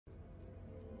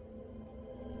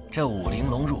这武玲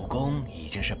珑入宫已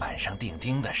经是板上钉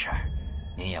钉的事儿，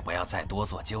您也不要再多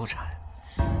做纠缠。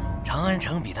长安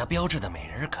城比他标致的美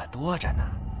人可多着呢，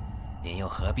您又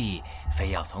何必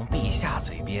非要从陛下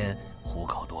嘴边虎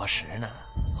口夺食呢？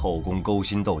后宫勾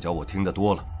心斗角我听得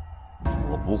多了，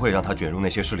我不会让他卷入那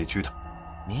些势力区的。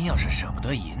您要是舍不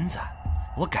得银子，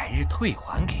我改日退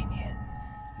还给您，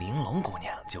玲珑姑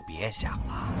娘就别想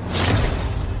了。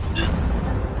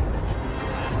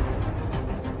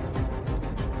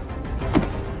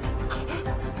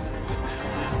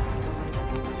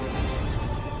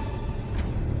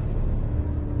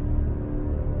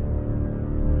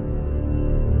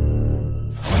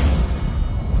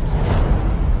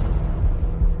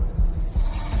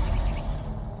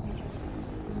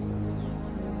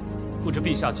不知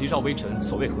陛下急召微臣，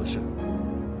所谓何事？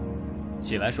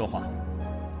起来说话。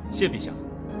谢陛下。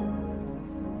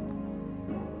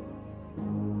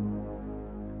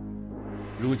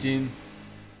如今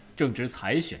正值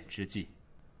采选之际，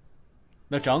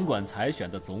那掌管采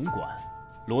选的总管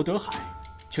罗德海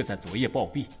却在昨夜暴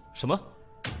毙。什么？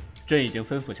朕已经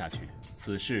吩咐下去，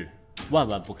此事万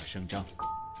万不可声张。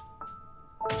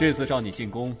这次召你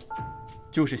进宫，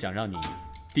就是想让你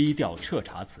低调彻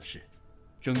查此事，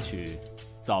争取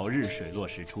早日水落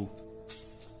石出。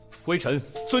微臣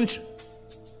遵旨。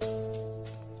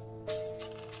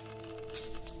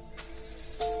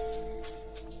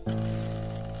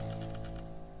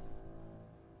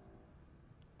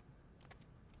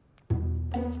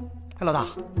哎，老大，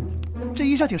这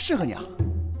衣裳挺适合你啊，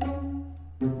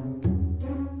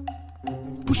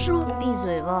不是吗？闭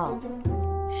嘴吧！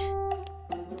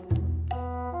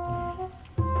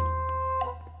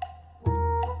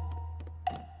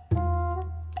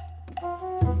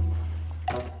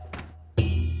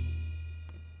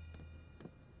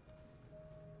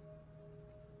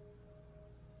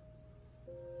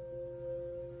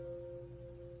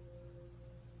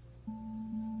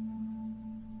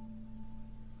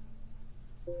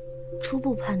初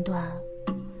步判断，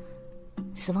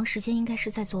死亡时间应该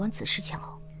是在昨晚子时前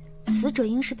后，死者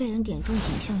应是被人点中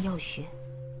颈项要穴，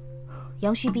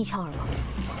阳虚闭窍而亡。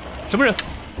什么人？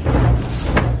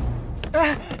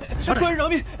哎，官人饶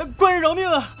命！官人饶命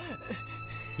啊！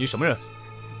你什么人？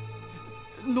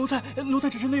奴才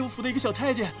只是内务府的一个小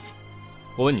太监。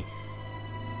我问你，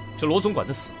这罗总管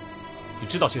的死，你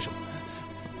知道些什么？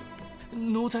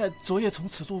奴才昨夜从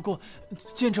此路过，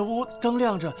见这屋灯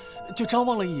亮着，就张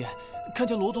望了一眼，看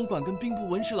见罗总管跟兵部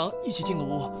文侍郎一起进了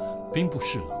屋。兵部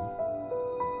侍郎，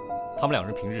他们两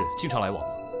人平日经常来往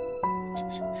吗？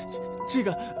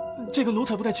这个奴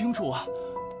才不太清楚啊。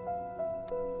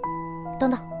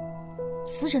等等，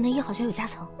死者内衣好像有夹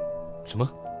层。什么？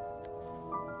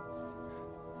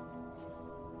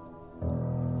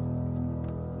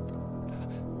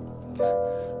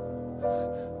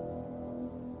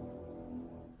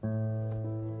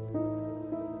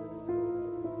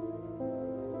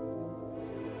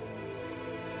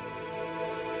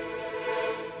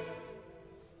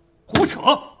胡扯！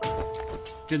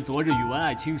朕昨日与文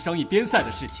爱卿商议边塞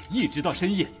的事情，一直到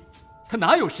深夜，他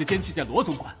哪有时间去见罗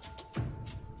总管？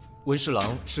文侍郎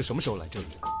是什么时候来这里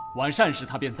的？晚膳时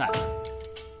他便在了。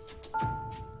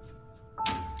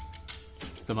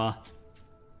怎么？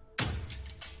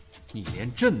你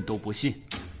连朕都不信？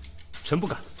臣不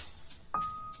敢。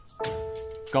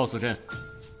告诉朕，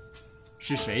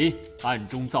是谁暗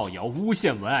中造谣诬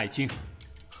陷文爱卿？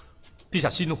陛下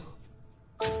息怒，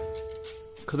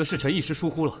可能是臣一时疏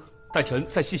忽了，待臣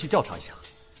再细细调查一下。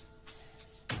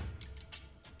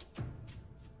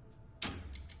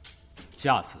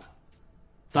下次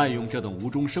再用这等无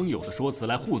中生有的说辞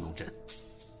来糊弄朕，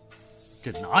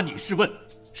朕拿你是问。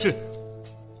是。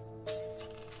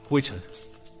微臣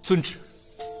遵旨。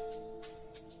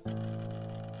你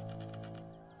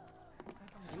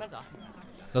慢走。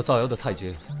那造谣的太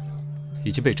监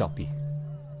已经被杖毙，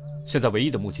现在唯一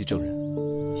的目击证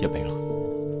人也没了。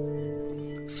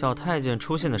小太监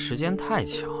出现的时间太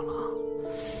巧了，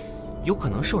有可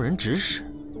能受人指使，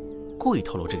故意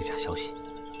透露这个假消息。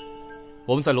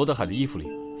我们在罗德海的衣服里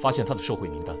发现他的受贿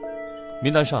名单，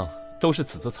名单上都是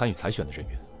此次参与采选的人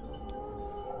员。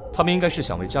他们应该是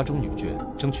想为家中女眷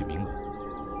争取名额。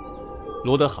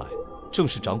罗德海正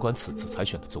是掌管此次采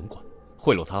选的总管，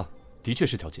贿赂他的确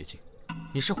是条捷径。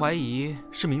你是怀疑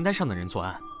是名单上的人作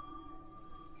案？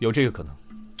有这个可能。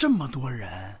这么多人，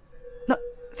那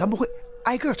咱不会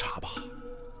挨个查吧？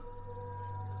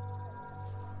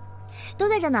都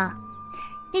在这呢。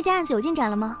那件案子有进展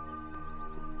了吗？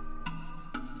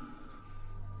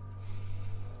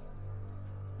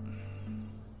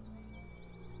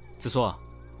子苏，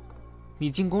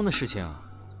你进宫的事情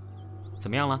怎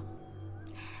么样了？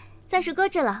暂时搁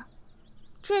置了。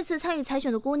这次参与采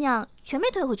选的姑娘全被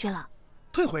退回去了。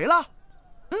退回了？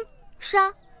是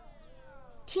啊。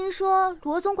听说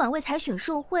罗总管为采选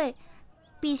受贿，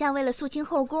陛下为了肃清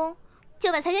后宫，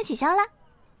就把采选取消了。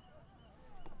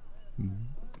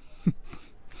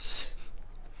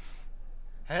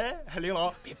哎，玲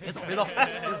珑，别走，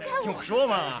听我说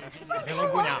嘛，玲珑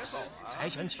姑娘，采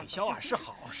选取消啊是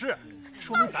好事，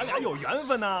说明咱俩有缘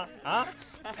分呢啊！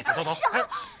哎，走，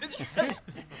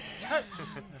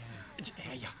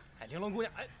哎呀，玲珑姑娘，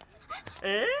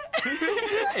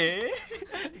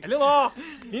玲珑，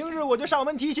明日我就上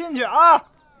门提亲去啊，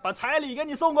把彩礼给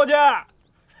你送过去，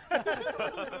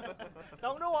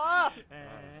等着我啊！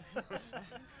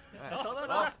走。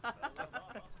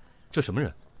这什么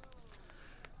人？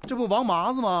这不王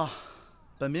麻子吗？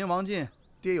本名王进，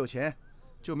爹有钱，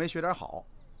就没学点好，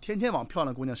天天往漂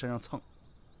亮姑娘身上蹭。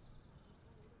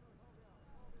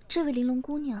这位玲珑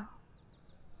姑娘，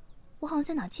我好像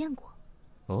在哪见过。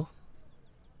哦。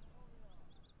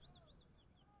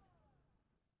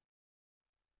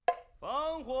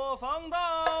防火防盗，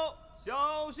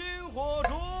小心火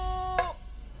烛。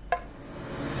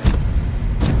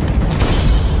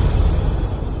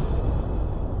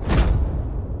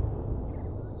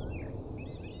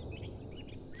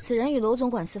此人与罗总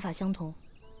管死法相同，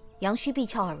阳虚必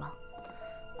窍而亡，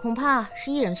恐怕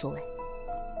是一人所为。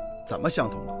怎么相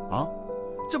同啊？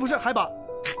这不是还把……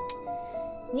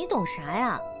你懂啥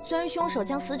呀？虽然凶手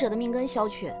将死者的命根削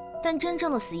去，但真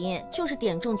正的死因就是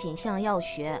点中颈项要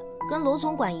穴，跟罗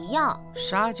总管一样。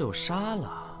杀就杀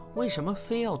了，为什么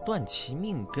非要断其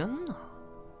命根呢？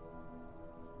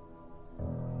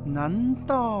难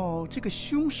道这个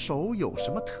凶手有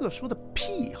什么特殊的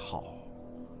癖好？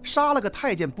杀了个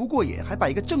太监不过瘾，还把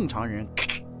一个正常人……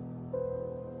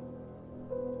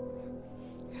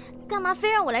干嘛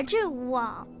非让我来这屋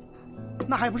啊？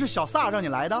那还不是小撒让你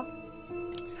来的？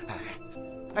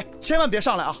哎，千万别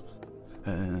上来啊！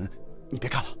你别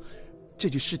看了，这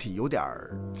具尸体有点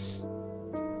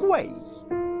怪异。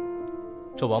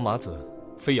这王麻子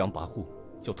飞扬跋扈，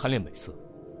又贪恋美色，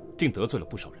定得罪了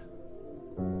不少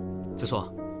人。子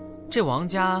硕，这王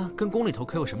家跟宫里头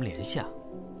可有什么联系啊？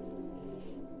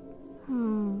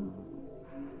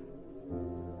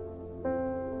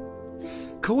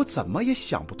可我怎么也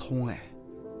想不通哎，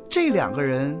这两个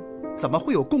人怎么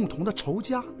会有共同的仇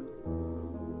家呢？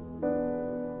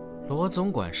罗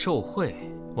总管受贿，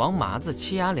王麻子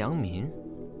欺压良民，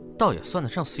倒也算得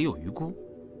上死有余辜。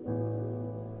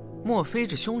莫非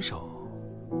这凶手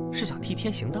是想替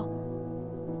天行道？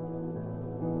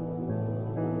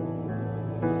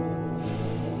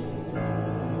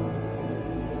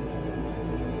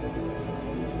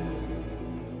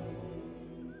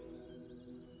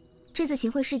这次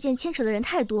行贿事件牵扯的人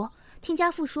太多，听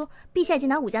家父说，陛下已经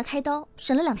拿武家开刀，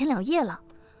审了2天2夜了。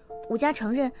武家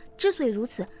承认，之所以如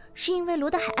此，是因为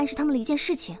罗德海暗示他们的一件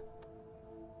事情。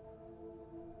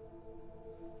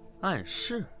暗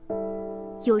示？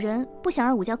有人不想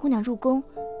让武家姑娘入宫，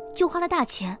就花了大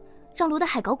钱让罗德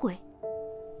海搞鬼。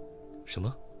什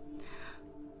么？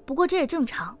不过这也正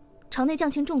常，朝内将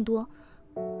卿众多，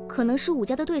可能是武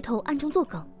家的对头暗中作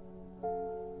梗。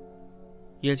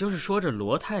也就是说，这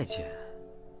罗太监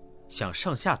想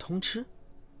上下通吃。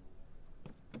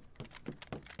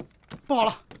不好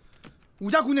了，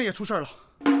武家姑娘也出事了。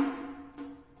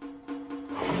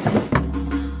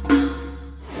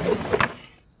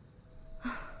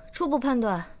初步判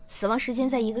断，死亡时间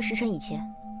在1个时辰以前。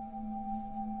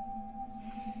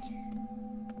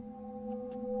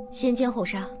先奸后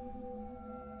杀。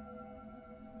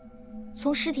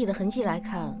从尸体的痕迹来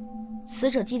看，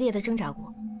死者激烈的挣扎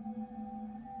过。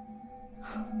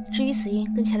至于死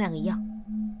因，跟前2个一样，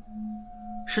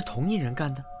是同一人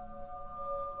干的。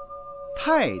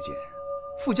太监、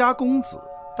富家公子、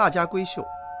大家闺秀，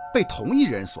被同一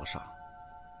人所杀，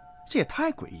这也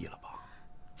太诡异了吧！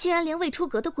竟然连未出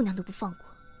阁的姑娘都不放过。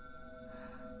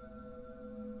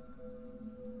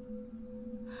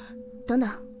等等，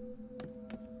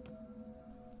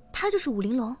他就是武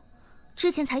玲珑。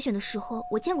之前采选的时候，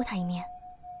我见过他一面。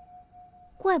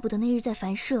怪不得那日在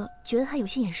凡舍觉得他有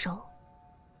些眼熟。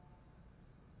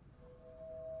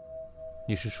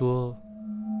你是说，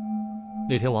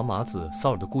那天王麻子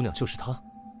骚扰的姑娘就是她？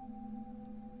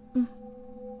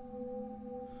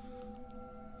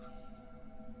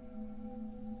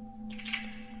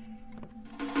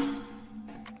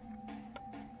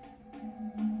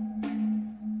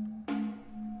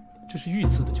这是御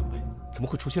赐的酒杯，怎么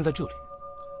会出现在这里？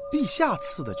陛下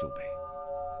赐的酒杯。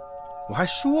我还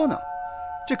说呢，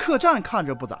这客栈看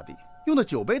着不咋地，用的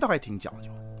酒杯倒还挺讲究。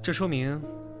这说明，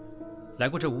来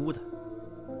过这屋的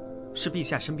是陛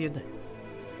下身边的人。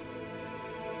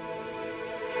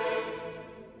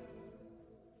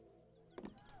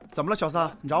怎么了，小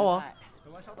三？你找我？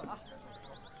客官稍等啊。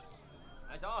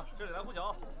来，小，这里来壶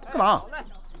酒。干嘛？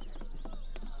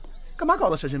干嘛搞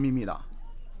得神神秘秘的？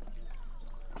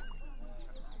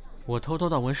我偷偷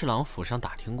到文侍郎府上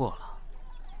打听过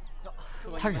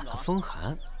了，他染了风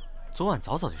寒，昨晚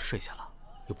早早就睡下了，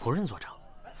有仆人作证，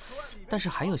但是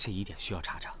还有些疑点需要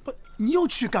查查。不，你又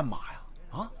去干嘛呀？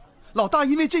啊，老大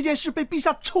因为这件事被陛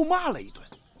下臭骂了一顿。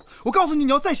我告诉你，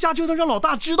你要再瞎折腾，让老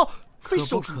大知道，可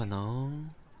不可能？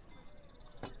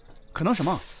可能什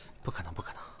么？不可能，不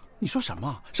可能！你说什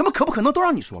么？什么可不可能都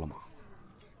让你说了吗？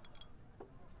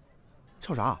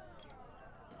吵啥？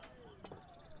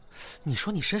你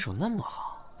说你身手那么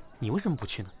好，你为什么不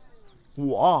去呢？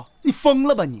你疯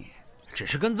了吧你？只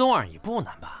是跟踪而已，不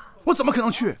难吧？我怎么可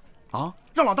能去啊？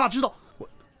让老大知道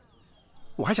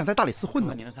我还想在大理寺混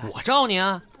呢。我罩你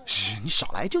啊！是你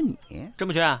少来，就你真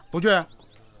不去？不去。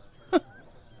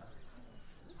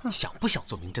哼！想不想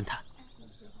做名侦探？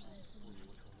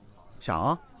想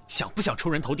啊。想不想出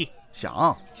人头地？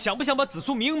想。想不想把紫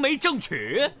苏明媒正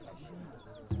娶？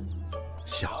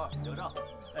想。有账。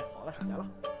哎，好嘞，来了。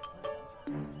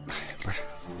不是。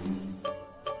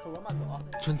客官慢走啊。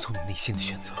遵从你内心的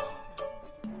选择。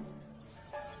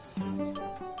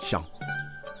想。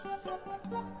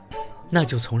那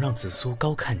就从让紫苏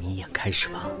高看你一眼开始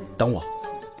吧。等我。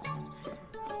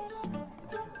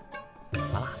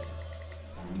麻辣，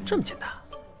这么简单？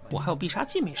我还有必杀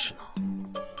技没使呢。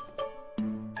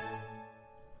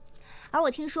而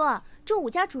我听说啊，这武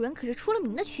家主人可是出了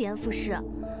名的趋炎附势，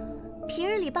平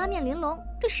日里八面玲珑，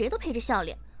对谁都陪着笑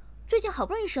脸。最近好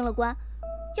不容易升了官，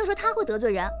要说他会得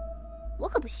罪人，我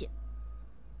可不信。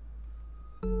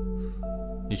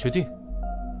你确定？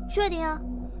确定啊！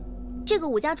这个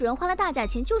武家主人花了大价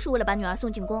钱，就是为了把女儿送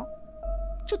进宫，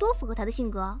这多符合他的性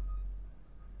格啊！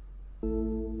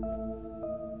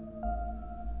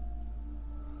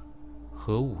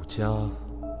和武家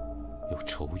有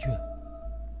仇怨，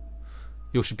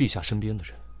又是陛下身边的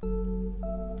人，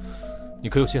你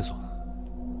可有线索？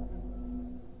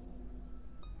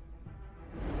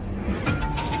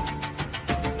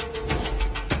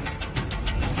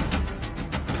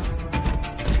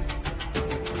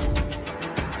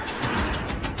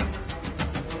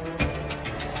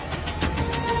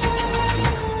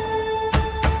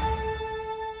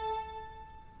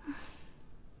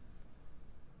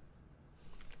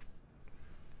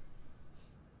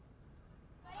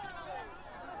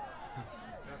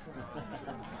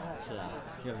是啊，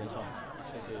有人说，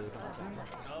谢谢。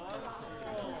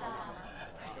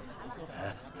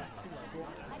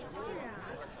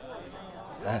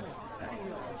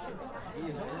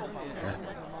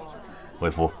为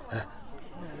夫。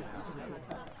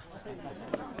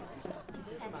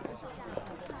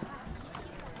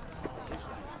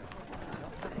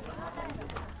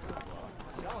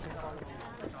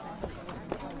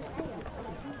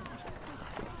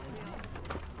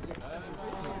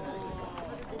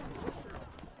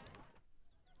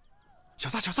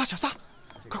小撒，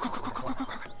快！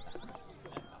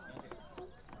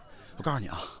我告诉你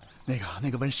啊，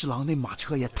那个文侍郎那马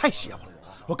车也太邪乎了，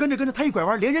我跟着他一拐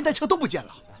弯，连人带车都不见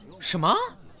了。什么？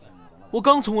我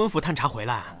刚从文府探查回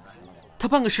来，他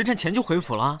半个时辰前就回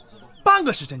府了。半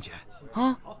个时辰前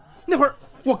啊？那会儿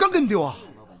我刚跟丢啊。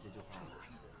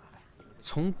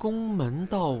从宫门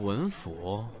到文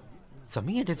府，怎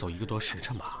么也得走1个多时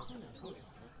辰吧？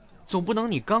总不能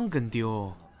你刚跟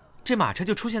丢，这马车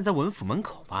就出现在文府门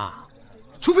口吧？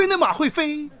除非那马会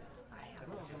飞。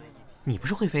你不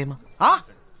是会飞吗？啊，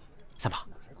三宝，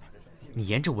你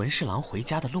沿着文侍郎回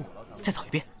家的路再走一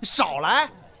遍。少来！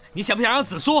你想不想让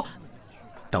紫苏？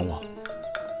等我。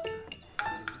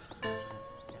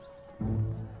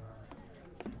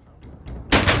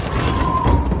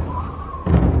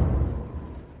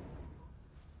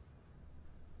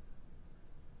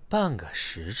半个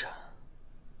时辰。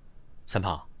三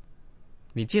炮，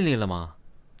你尽力了吗？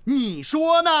你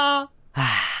说呢？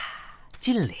唉，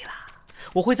尽力了。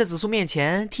我会在紫苏面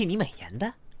前替你美颜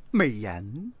的。美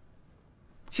颜？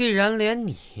既然连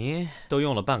你都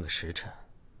用了半个时辰，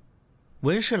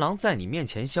文侍郎在你面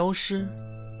前消失，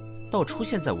到出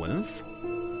现在文府，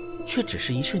却只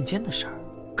是一瞬间的事儿。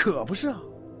可不是啊，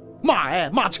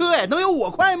马车能有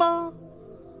我快吗？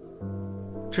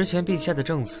之前陛下的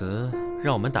证词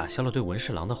让我们打消了对文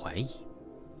侍郎的怀疑，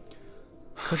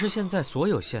可是现在所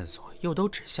有线索又都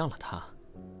指向了他，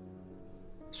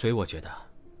所以我觉得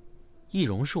易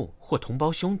容术或同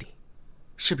胞兄弟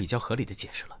是比较合理的解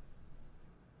释了。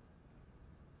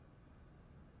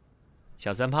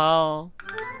小三炮，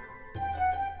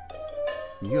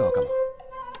你又要干嘛？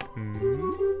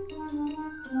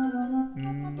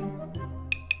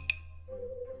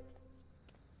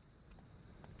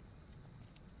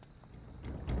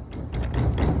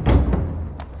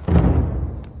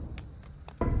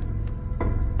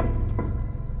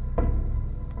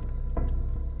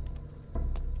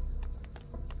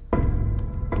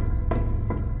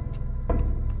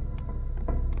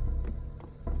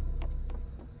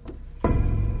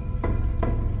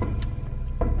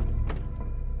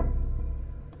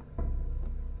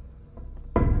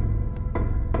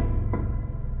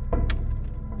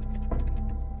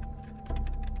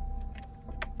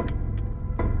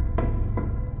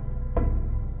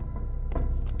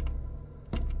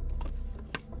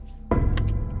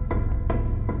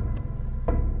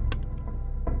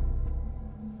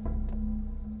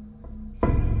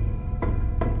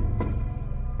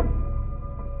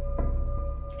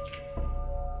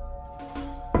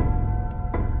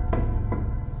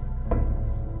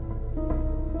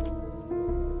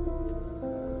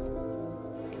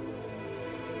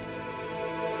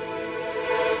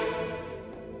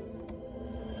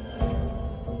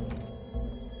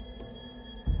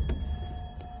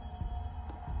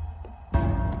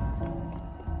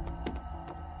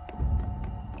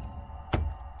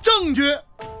证据，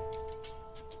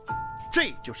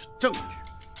这就是证据。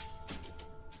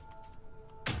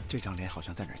这张脸好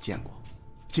像在哪儿见过，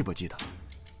记不记得？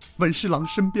文侍郎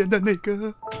身边的那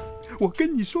个，我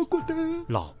跟你说过的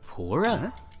老仆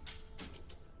人。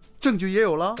证据也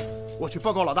有了，我去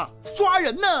报告老大，抓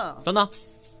人呢。等等，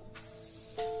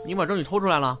你把证据偷出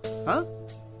来了啊？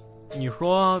你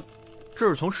说这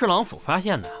是从侍郎府发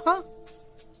现的啊？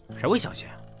谁会相信？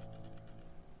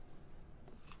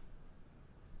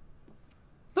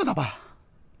那咋办？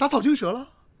打草惊蛇了？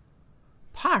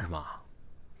怕什么？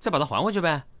再把它还回去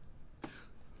呗。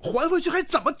还回去还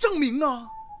怎么证明啊？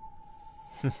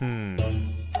哼哼，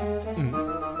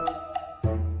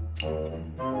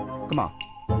干嘛？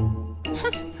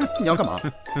你要干嘛？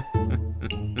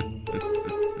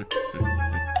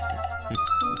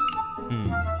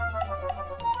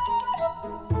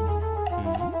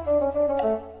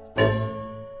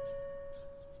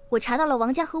我查到了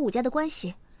王家和武家的关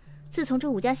系。自从这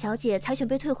武家小姐彩选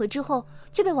被退回之后，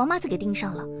就被王妈子给盯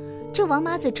上了。这王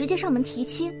妈子直接上门提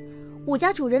亲，武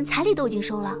家主人彩礼都已经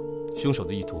收了。凶手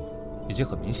的意图已经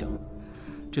很明显了，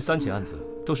这3起案子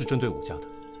都是针对武家的。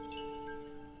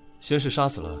先是杀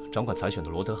死了掌管彩选的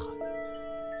罗德海，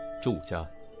这武家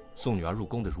送女儿入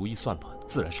宫的如意算盘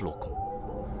自然是落空。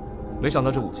没想到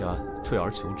这武家退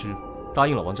而求之，答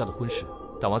应了王家的婚事，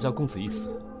但王家公子一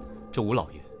死，这武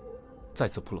老爷再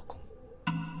次扑了空。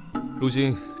如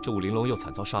今这武玲珑又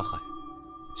惨遭杀害，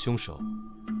凶手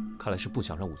看来是不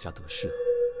想让武家得势啊。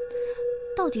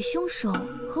到底凶手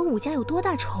和武家有多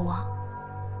大仇啊？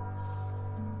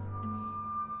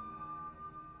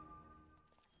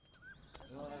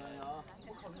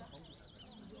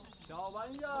小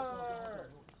玩意儿。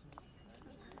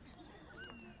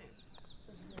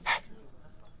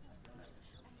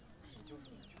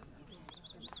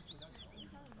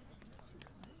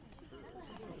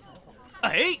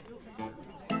哎，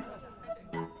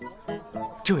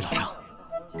这位老张，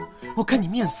我看你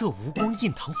面色无光，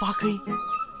印堂发黑，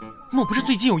莫不是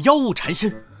最近有妖物缠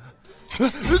身？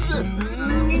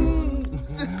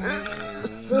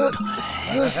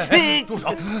哎，住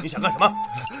手！你想干什么？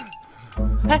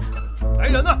哎，来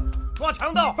人呐，抓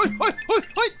强盗！哎，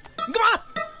你干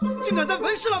嘛？竟敢在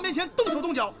文侍郎面前动手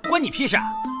动脚，关你屁事啊！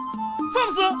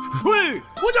放肆！喂，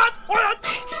我忍！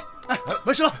哎，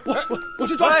文侍郎，我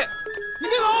去抓！你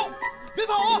别跑，别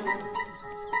跑啊！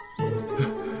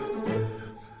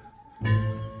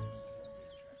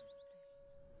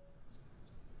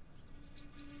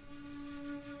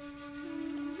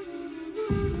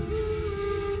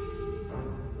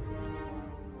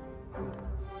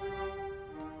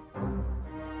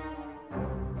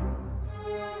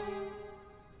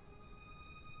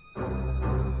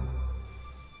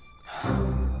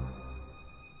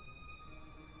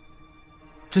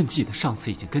朕记得上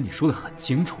次已经跟你说得很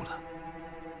清楚了，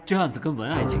这案子跟文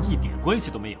爱卿一点关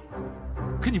系都没有，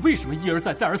可你为什么一而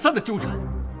再再而三的纠缠？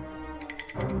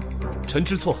臣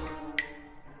知错。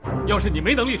要是你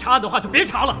没能力查案的话，就别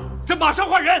查了，朕马上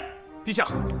换人。陛下，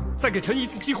再给臣一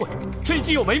次机会，朕已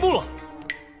经有眉目了。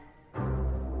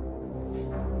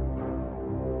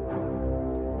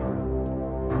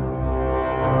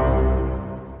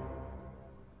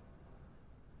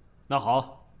那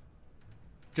好，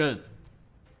朕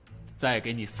再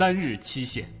给你3日期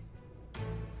限。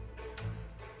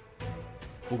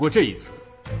不过这一次，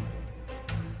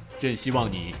朕希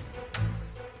望你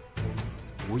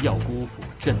不要辜负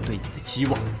朕对你的期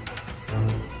望。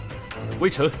微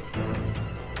臣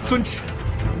遵旨。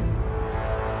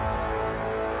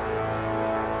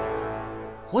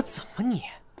我怎么你？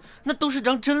那都是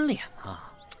张真脸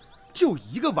啊！就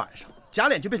一个晚上，假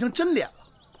脸就变成真脸了。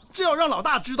这要让老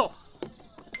大知道，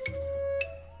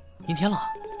阴天了，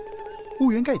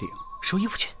乌云盖顶，收衣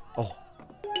服去。哦，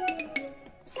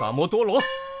萨摩多罗，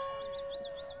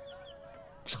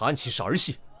查案起是儿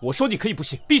戏，我说你可以不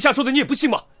信，陛下说的你也不信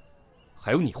吗？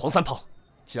还有你黄三炮，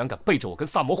竟然敢背着我跟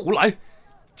萨摩胡来，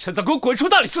现在给我滚出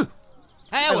大理寺！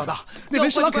哎，老大，那文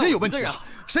侍郎肯定有问题啊！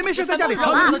谁没事在家里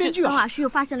藏人编剧啊？王老师又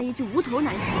发现了一具无头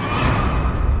男尸。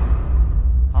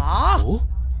啊？哦，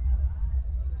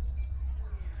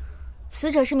死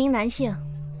者是名男性，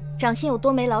长相有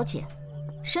多眉老睑，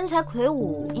身材魁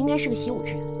梧，应该是个习武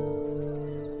之人。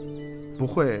不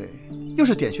会又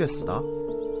是点穴死的？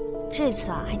这次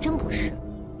啊，还真不是。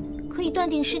可以断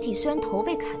定尸体虽然头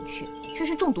被砍去，却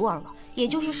是中毒而亡，也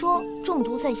就是说，中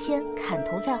毒在先，砍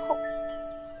头在后。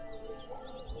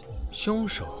凶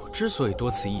手之所以多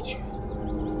此一举，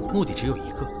目的只有一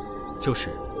个，就是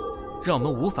让我们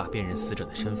无法辨认死者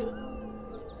的身份。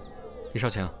李少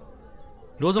卿，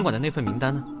罗总管的那份名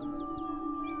单呢？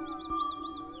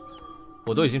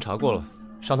我都已经查过了，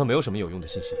上头没有什么有用的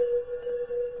信息。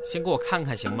先给我看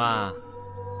看行吗？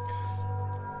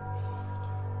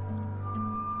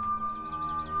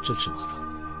真是麻烦。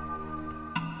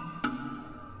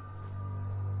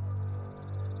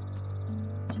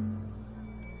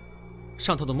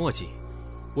上头的墨迹，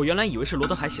我原来以为是罗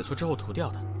德海写错之后涂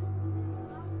掉的，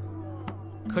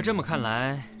可这么看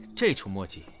来，这处墨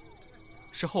迹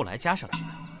是后来加上去的。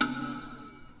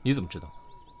你怎么知道？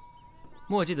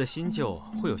墨迹的新旧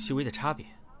会有细微的差别，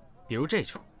比如这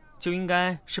处就应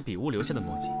该是笔误留下的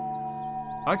墨迹，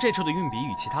而这处的运笔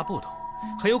与其他不同，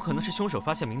很有可能是凶手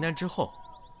发现名单之后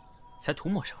才涂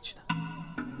抹上去的。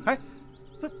哎，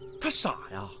他傻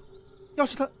呀！要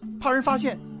是他怕人发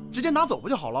现，直接拿走不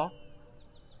就好了？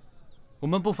我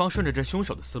们不妨顺着这凶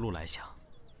手的思路来想，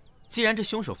既然这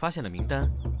凶手发现了名单，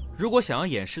如果想要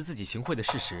掩饰自己行贿的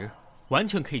事实，完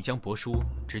全可以将帛书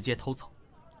直接偷走。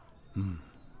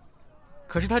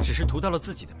可是他只是涂到了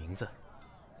自己的名字，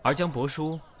而将帛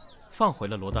书放回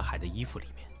了罗德海的衣服里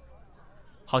面，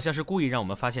好像是故意让我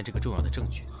们发现这个重要的证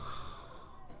据。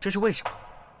这是为什么？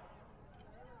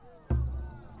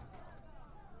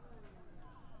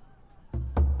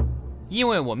因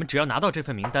为我们只要拿到这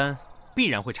份名单，必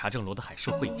然会查证罗德海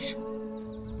受贿一事。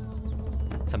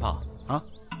三炮啊，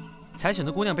采选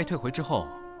的姑娘被退回之后，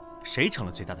谁成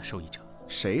了最大的受益者？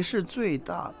谁是最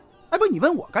大的？哎，不，你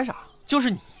问我干啥？就是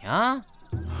你啊！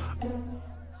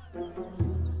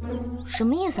什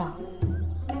么意思啊？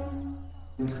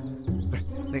不是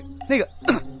那个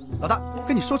老大，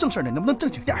跟你说正事呢，能不能正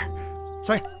经点儿？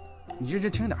少爷，你认真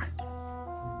听点儿。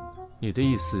你的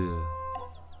意思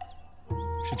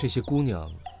是这些姑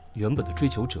娘原本的追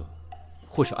求者，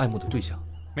或是爱慕的对象？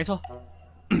没错。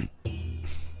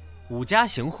武家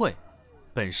行贿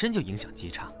本身就影响稽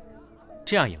查，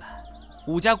这样一来，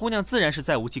武家姑娘自然是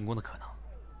再无进宫的可能。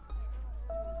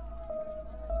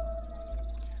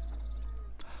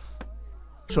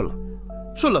顺了。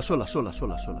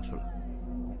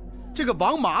这个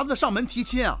王麻子上门提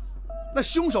亲啊，那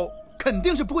凶手肯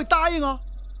定是不会答应啊，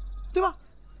对吧？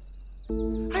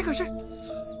哎，可是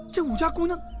这武家姑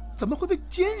娘怎么会被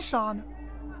奸杀呢？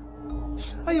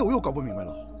哎呦，我又搞不明白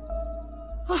了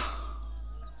啊！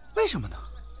为什么呢？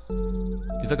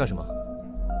你在干什么？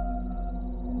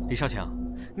李少强，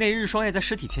那日双叶在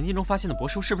尸体前进中发现的帛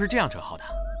书是不是这样折好的？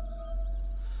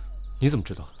你怎么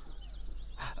知道？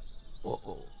我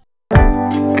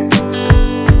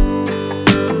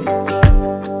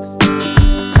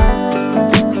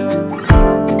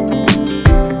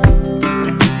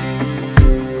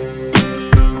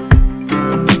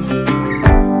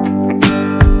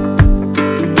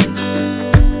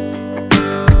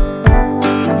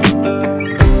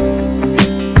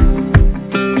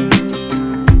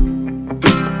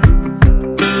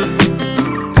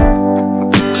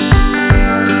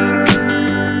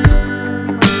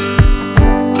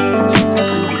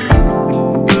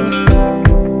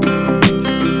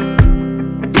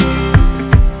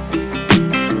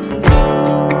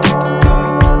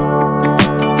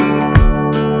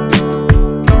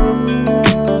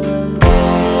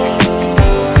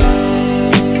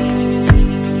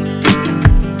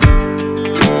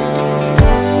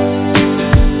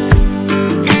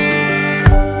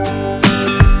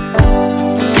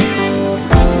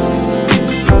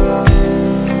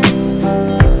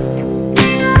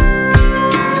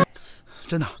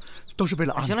真的都是为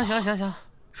了案子。行了，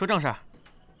说正事儿。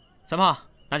三炮，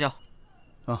拿酒。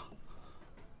啊。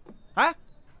哎，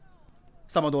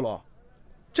三毛多罗，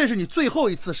这是你最后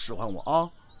一次使唤我啊？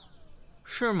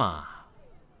是吗？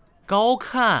高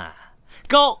看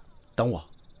高。等我。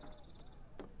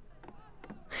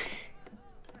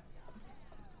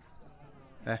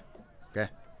哎，给。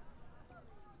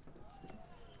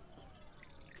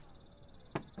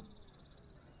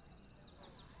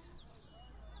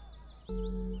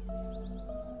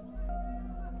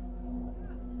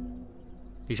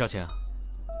李少卿，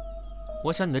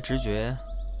我想你的直觉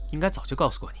应该早就告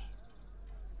诉过你，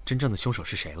真正的凶手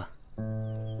是谁了。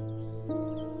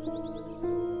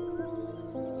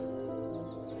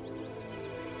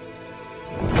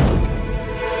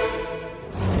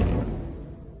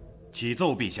启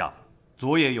奏陛下，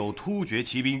昨夜有突厥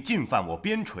骑兵进犯我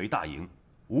边陲大营，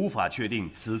无法确定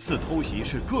此次偷袭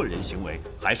是个人行为，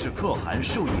还是可汗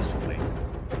授意所为。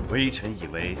微臣以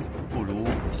为，不如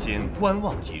先观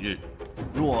望几日，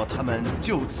若他们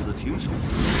就此停手。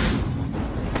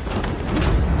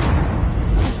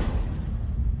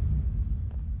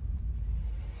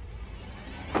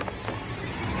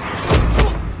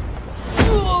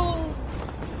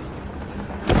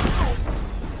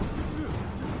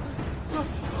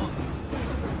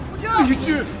李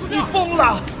治，你疯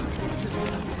了！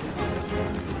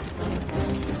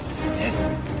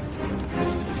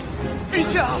陛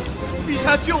下，陛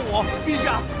下救我！陛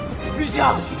下，陛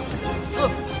下！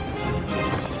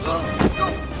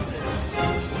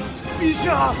陛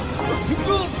下！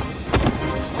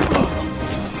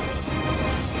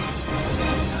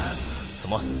怎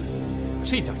么，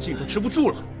这点劲都吃不住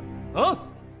了？啊！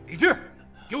李治，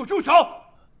给我住手！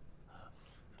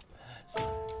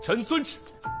臣遵旨。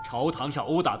朝堂上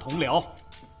殴打同僚，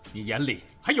你眼里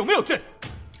还有没有朕？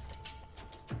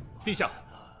陛下，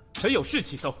臣有事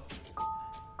启奏。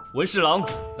文侍郎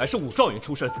乃是武状元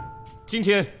出身，今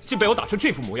天竟被我打成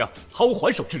这副模样，毫无还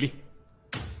手之力。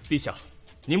陛下，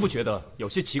您不觉得有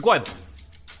些奇怪吗？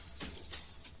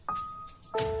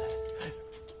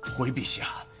回陛下，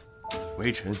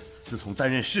微臣自从担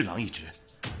任侍郎一职，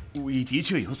武艺的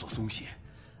确有所松懈。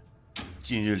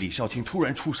近日李少卿突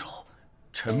然出手，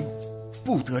臣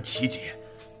不得其解，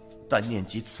但念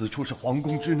及此处是皇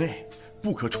宫之内，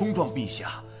不可冲撞陛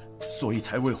下，所以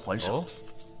才未还手。哦，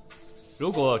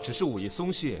如果只是武艺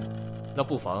松懈，那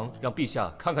不妨让陛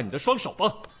下看看你的双手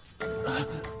吧。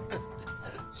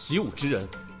习武之人，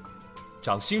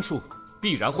掌心处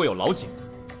必然会有老茧，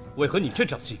为何你这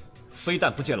掌心非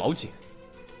但不见老茧，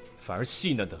反而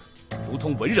细嫩的如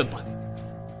同文人般？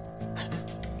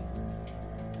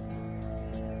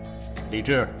李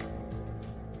治，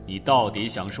你到底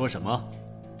想说什么？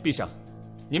陛下，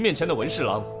您面前的文侍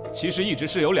郎其实一直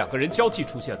是由2个人交替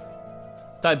出现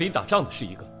的，带兵打仗的是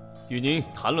一个，与您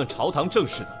谈论朝堂政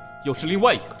事的又是另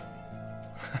外一个。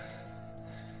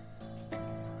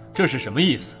这是什么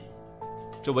意思？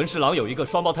这文侍郎有一个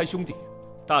双胞胎兄弟，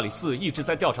大理寺一直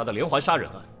在调查的连环杀人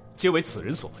案，皆为此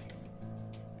人所为。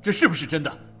这是不是真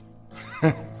的？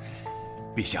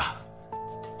陛下，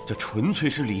这纯粹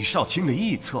是李少卿的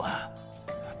臆测啊！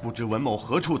不知文某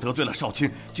何处得罪了少卿，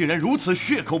竟然如此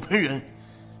血口喷人。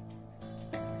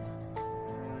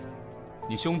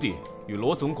你兄弟与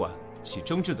罗总管起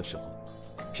争执的时候，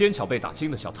偏巧被打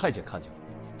惊的小太监看见了。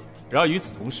然而与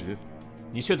此同时，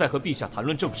你却在和陛下谈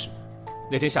论政事。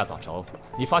那天下早朝，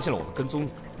你发现了我们跟踪你，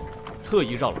特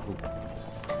意绕了路。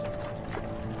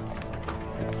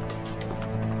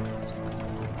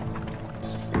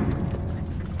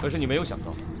可是你没有想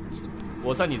到，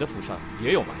我在你的府上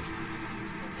也有埋伏，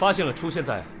发现了出现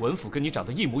在文府跟你长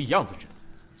得一模一样的人。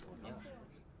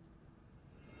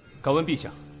敢问陛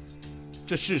下，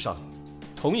这世上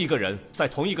同一个人在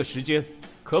同一个时间，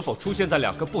可否出现在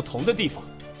2个不同的地方？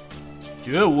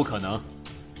绝无可能。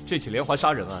这起连环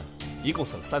杀人案一共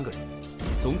死了3个人，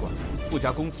总管、富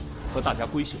家公子和大家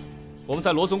闺秀。我们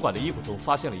在罗总管的衣服中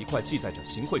发现了一块记载着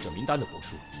行贿者名单的帛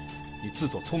书，你自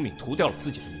作聪明涂掉了自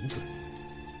己的名字，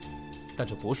但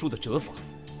这帛书的折法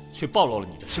却暴露了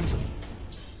你的身份。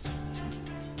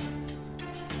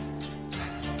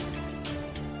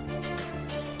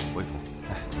回府。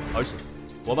而且，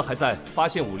我们还在发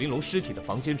现武玲珑尸体的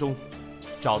房间中，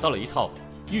找到了一套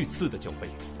御赐的酒杯。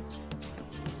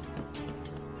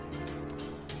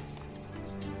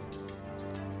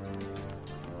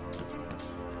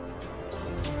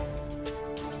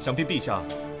想必陛下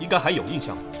应该还有印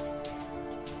象吧？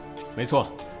没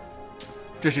错，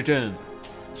这是朕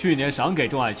去年赏给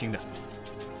众爱卿的。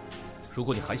如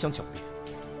果你还想狡辩，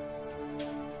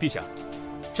陛下，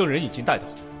证人已经带到。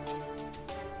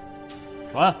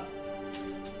传。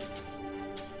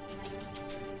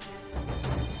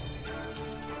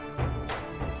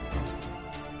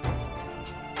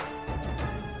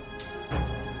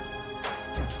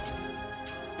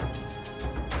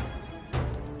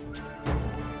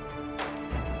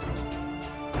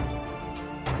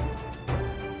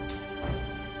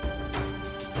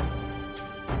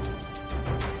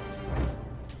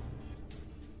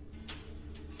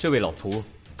这位老仆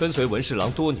跟随文侍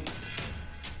郎多年，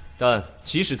但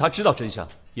即使他知道真相，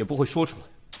也不会说出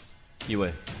来，因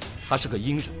为他是个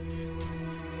阴人。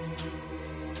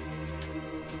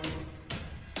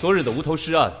昨日的无头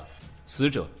尸案，死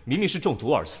者明明是中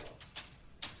毒而死，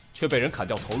却被人砍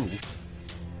掉头颅，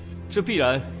这必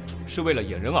然是为了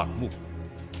掩人耳目。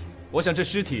我想这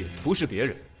尸体不是别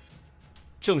人，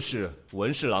正是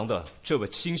文侍郎的这位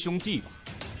亲兄弟吧。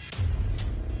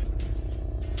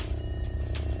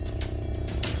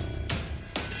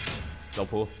老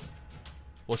仆，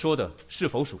我说的是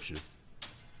否属实？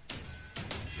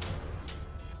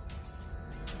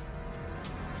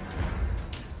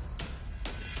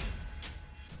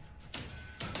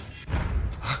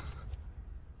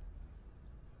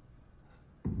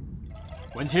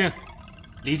文清，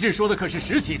李治说的可是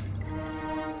实情？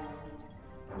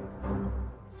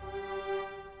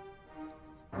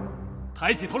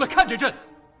抬起头来看着朕，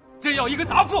朕要一个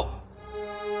答复。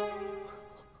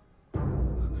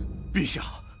陛下，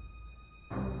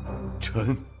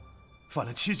臣犯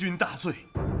了欺君大罪，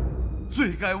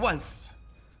罪该万死。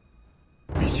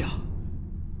陛下，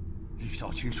李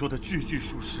少卿说的句句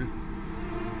属实。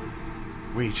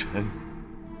微臣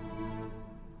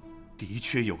的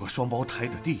确有个双胞胎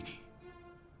的弟弟，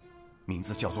名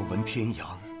字叫做文天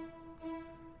阳。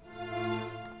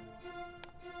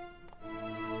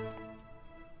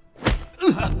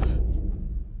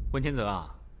文天泽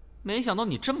啊，没想到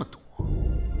你这么毒。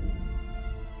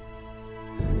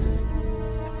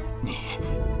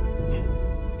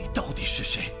你到底是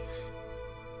谁？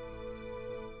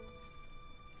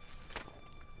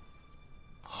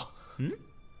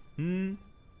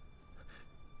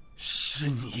是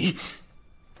你！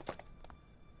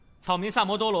草民萨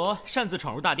摩多罗擅自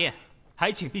闯入大殿，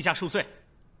还请陛下恕罪。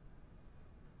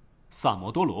萨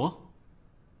摩多罗，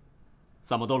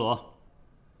萨摩多罗，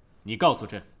你告诉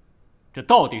朕，这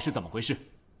到底是怎么回事？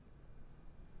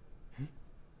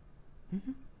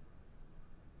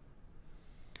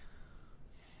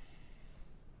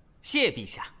谢陛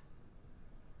下。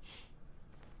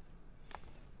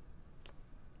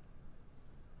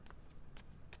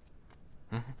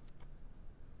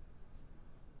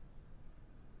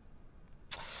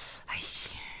哎呀，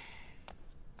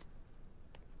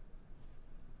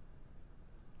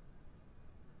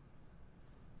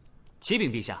启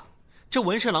禀陛下，这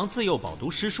文侍郎自幼饱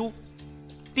读诗书，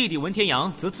弟弟文天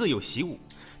阳则自幼习武，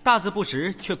大字不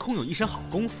识，却空有一身好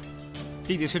功夫。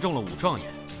弟弟是中了武状元，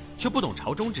却不懂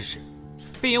朝中之事，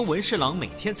便由文侍郎每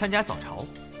天参加早朝，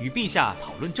与陛下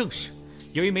讨论政事。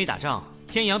由于没打仗，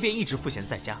天阳便一直赋闲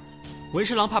在家。文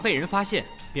侍郎怕被人发现，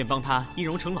便帮他易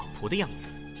容成老仆的样子。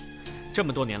这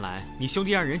么多年来，你兄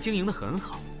弟二人经营得很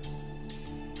好。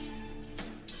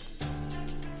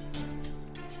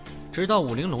直到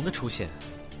武玲珑的出现，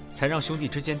才让兄弟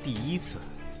之间第一次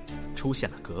出现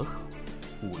了隔阂。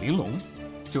武玲珑，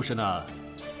就是那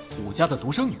武家的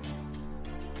独生女。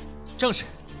正是。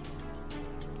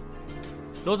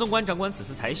罗总管长官此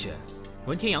次采选，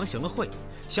文天阳行了贿，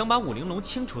想把武玲珑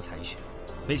清除采选，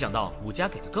没想到武家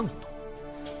给的更多。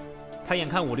他眼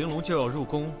看武玲珑就要入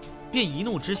宫，便一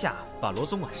怒之下把罗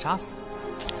总管杀死。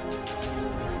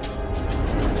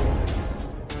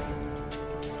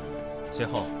随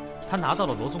后，他拿到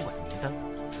了罗总管的名单，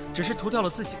只是涂掉了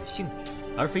自己的姓名，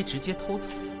而非直接偷走。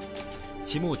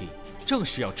其目的正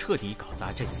是要彻底搞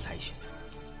砸这次采选。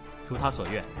如他所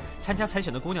愿，参加采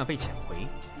选的姑娘被遣回，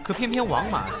可偏偏王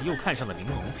马子又看上了玲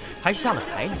珑，还下了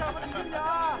彩礼。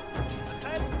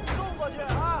彩礼送过去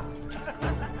啊！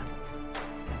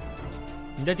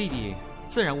你的弟弟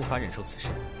自然无法忍受此事，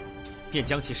便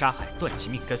将其杀害，断其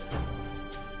命根。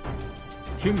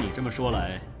听你这么说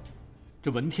来，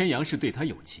这文天阳是对他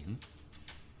有情，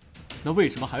那为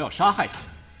什么还要杀害他呢？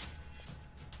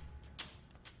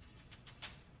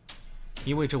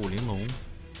因为这武玲珑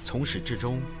从始至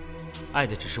终爱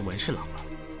的只是文侍郎了。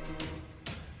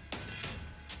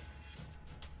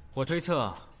我推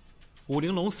测，武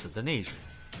玲珑死的那日，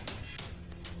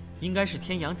应该是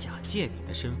天阳假借你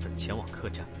的身份前往客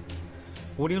栈，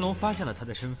武玲珑发现了他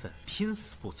的身份，拼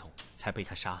死不从，才被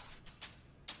他杀死。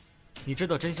你知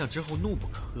道真相之后怒不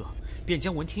可遏，便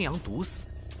将文天阳毒死，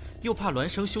又怕孪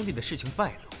生兄弟的事情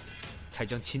败露，才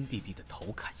将亲弟弟的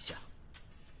头砍下。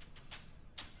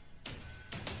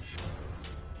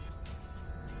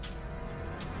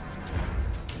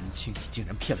文清，你竟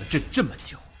然骗了朕这么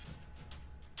久！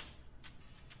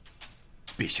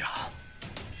陛下，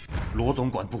罗总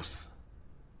管不死，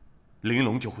玲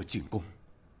珑就会进宫；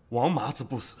王麻子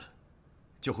不死，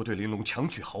就会对玲珑强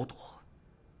取豪夺。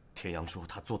天阳说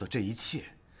他做的这一切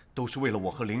都是为了我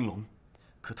和玲珑，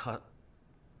可他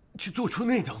却做出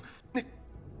那等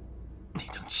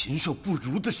禽兽不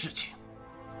如的事情。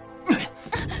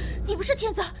你不是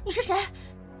天泽，你是谁？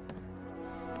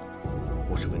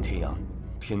我是文天阳，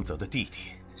天泽的弟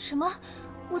弟。什么？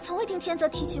我从未听天泽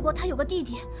提起过他有个弟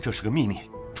弟。这是个秘密，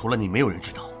除了你没有人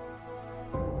知道。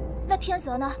那天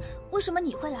泽呢？为什么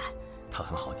你会来？他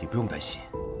很好，你不用担心。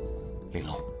玲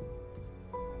珑，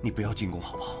你不要进宫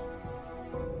好不好？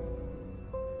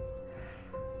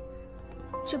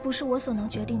这不是我所能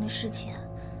决定的事情。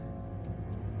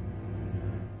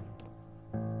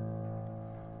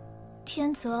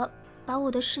天泽把我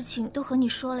的事情都和你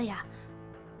说了呀，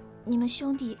你们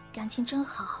兄弟感情真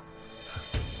好。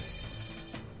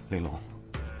玲珑，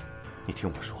你听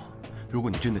我说，如果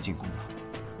你真的进宫了，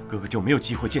哥哥就没有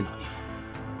机会见到你了。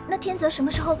那天泽什么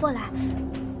时候过来？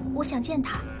我想见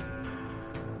他。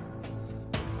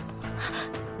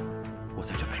我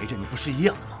在这陪着你，不是一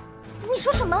样的吗？你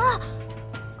说什么啊？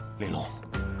玲珑，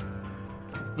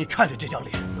你看着这张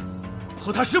脸，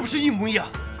和他是不是一模一样？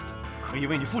可以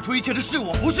为你付出一切的是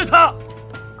我，不是他。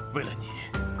为了你，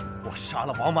我杀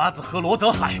了王麻子和罗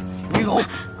德海。玲珑，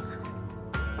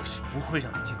不会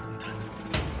让你进宫的。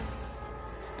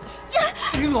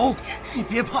玲珑，你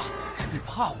别怕，你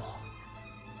怕我。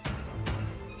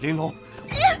玲珑，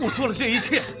我做了这一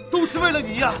切都是为了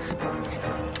你呀。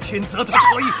天泽他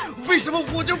可以，为什么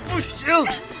我就不行？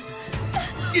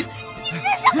你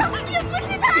在想什么？你不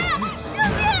是他呀！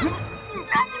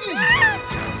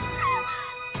救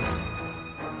命！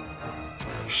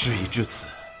事已至此，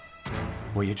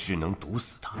我也只能毒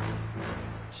死他，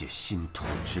解心头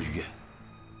之怨。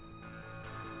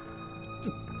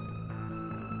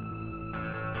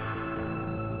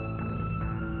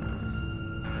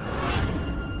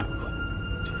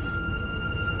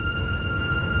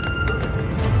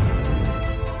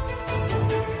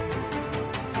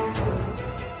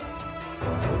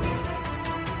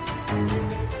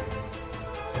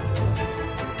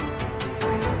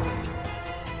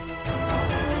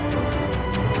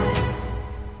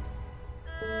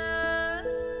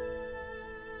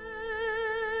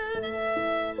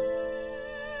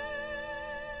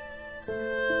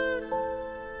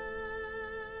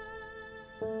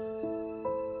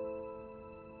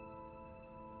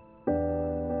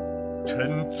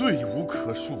臣罪无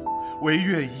可恕，唯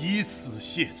愿以死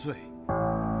谢罪。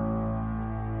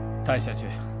带下去，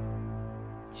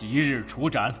即日处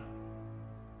斩。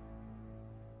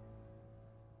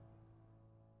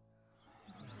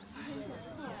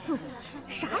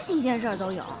啥新鲜事儿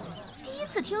都有，第一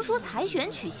次听说采选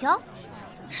取消。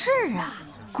是啊，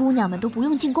姑娘们都不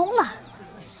用进宫了。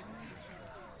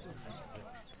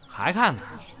还看呢？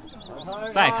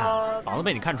再看，老子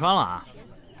被你看穿了啊！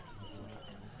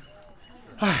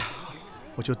哎呀，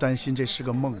我就担心这是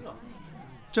个梦，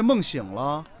这梦醒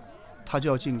了，他就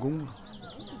要进宫了。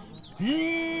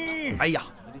哎呀，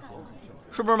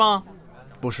是不是梦？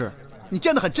不是，你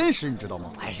见得很真实，你知道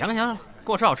吗？哎，行了行了，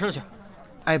给我吃好吃的去。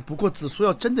哎，不过紫苏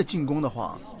要真的进宫的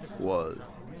话，我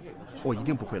一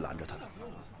定不会拦着他的。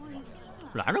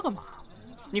拦着干嘛？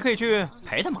你可以去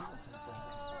陪他嘛，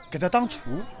给他当厨。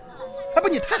哎，不，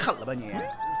你太狠了吧你！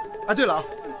哎，对了啊，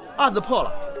案子破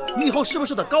了，你以后是不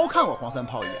是得高看我黄三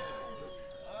炮一眼？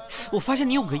我发现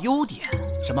你有个优点。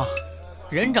什么？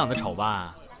人长得丑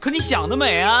吧，可你想得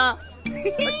美啊！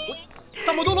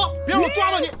萨摩多罗，别让我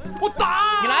抓到你，我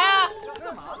打！你来啊！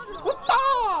我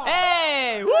打！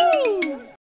哎，呜！